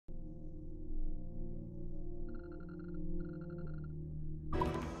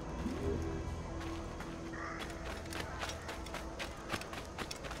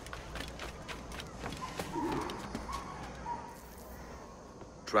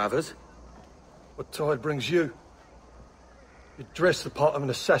Travers? What tide brings you? You dress the part of an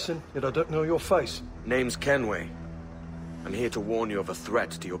assassin, yet I don't know your face. Name's Kenway. I'm here to warn you of a threat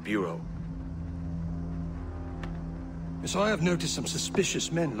to your bureau. Yes, I have noticed some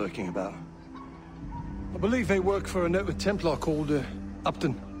suspicious men lurking about. I believe they work for a noted Templar called,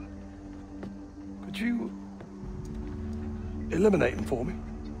 Upton. Could you eliminate him for me?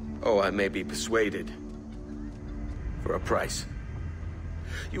 Oh, I may be persuaded. For a price.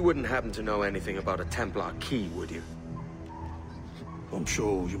 You wouldn't happen to know anything about a Templar key, would you? I'm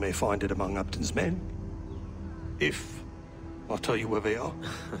sure you may find it among Upton's men. If I'll tell you where they are.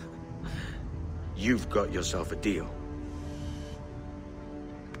 You've got yourself a deal.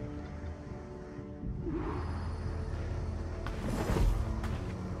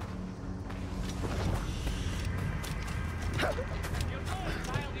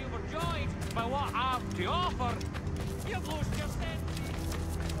 By what I have to offer, you've lost your sense.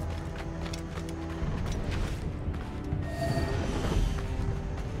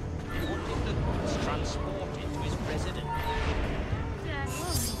 Wanted the goods transported to his residence.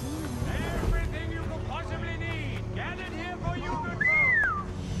 Everything you could possibly need, gathered here for you, good folk.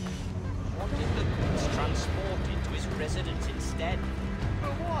 Wanted the goods transported to his residence instead.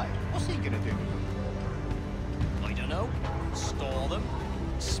 But why? What's he gonna do with them? I don't know. Store them,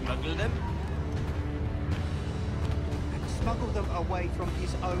 smuggle them. Smuggle them away from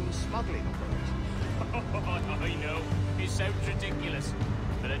his own smuggling operation. I know. It sounds ridiculous,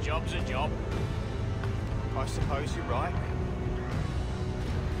 but a job's a job. I suppose you're right.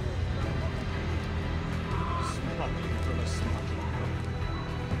 Smuggling from a smuggling room.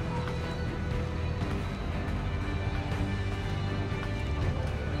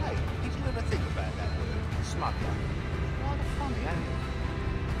 Hey, did you ever think about that word? Smuggler. Rather funny, ain't it?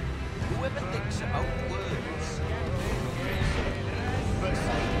 Whoever thinks about words. But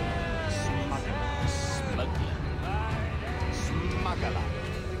say, smuggler. Smuggler.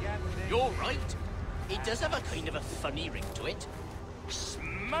 You're right. It does have a kind of a funny ring to it.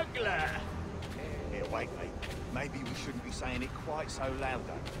 Smuggler. Here, wait. Maybe we shouldn't be saying it quite so loud,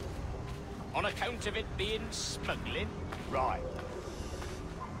 though. On account of it being smuggling? Right.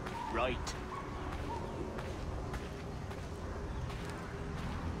 Right.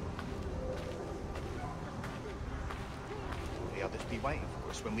 The others be waiting for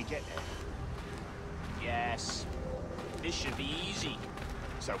us when we get there. Yes. This should be easy.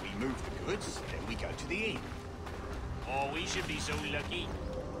 So we move the goods, then we go to the inn. Oh, we should be so lucky.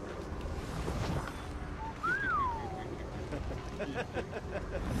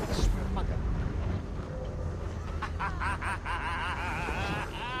 Smuggler.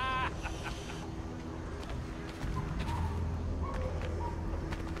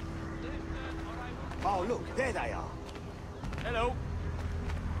 Oh, look, there they are. Hello.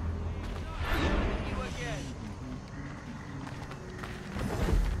 You again.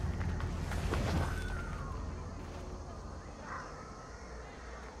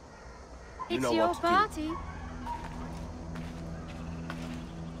 It's your party.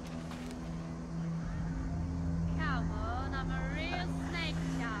 Come on, I'm a real snake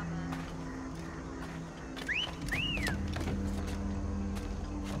charmer.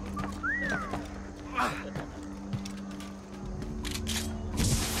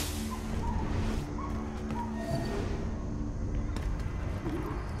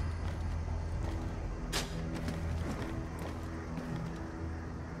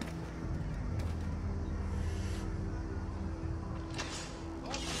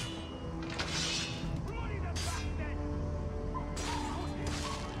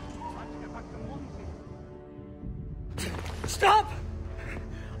 Stop!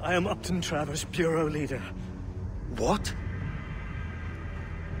 I am Upton Travers, Bureau Leader. What?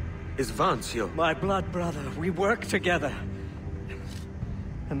 Is Vance your... My blood brother. We work together.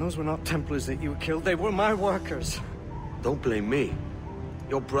 And those were not Templars that you killed. They were my workers. Don't blame me.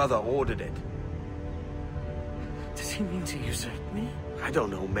 Your brother ordered it. Does he mean to usurp me? I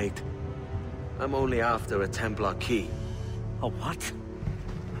don't know, mate. I'm only after a Templar key. A what?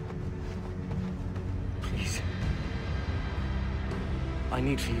 Please. I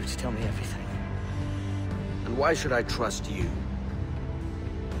need for you to tell me everything. And why should I trust you?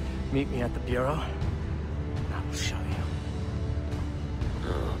 Meet me at the Bureau, and I will show you.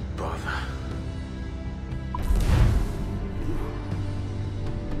 Oh, bother.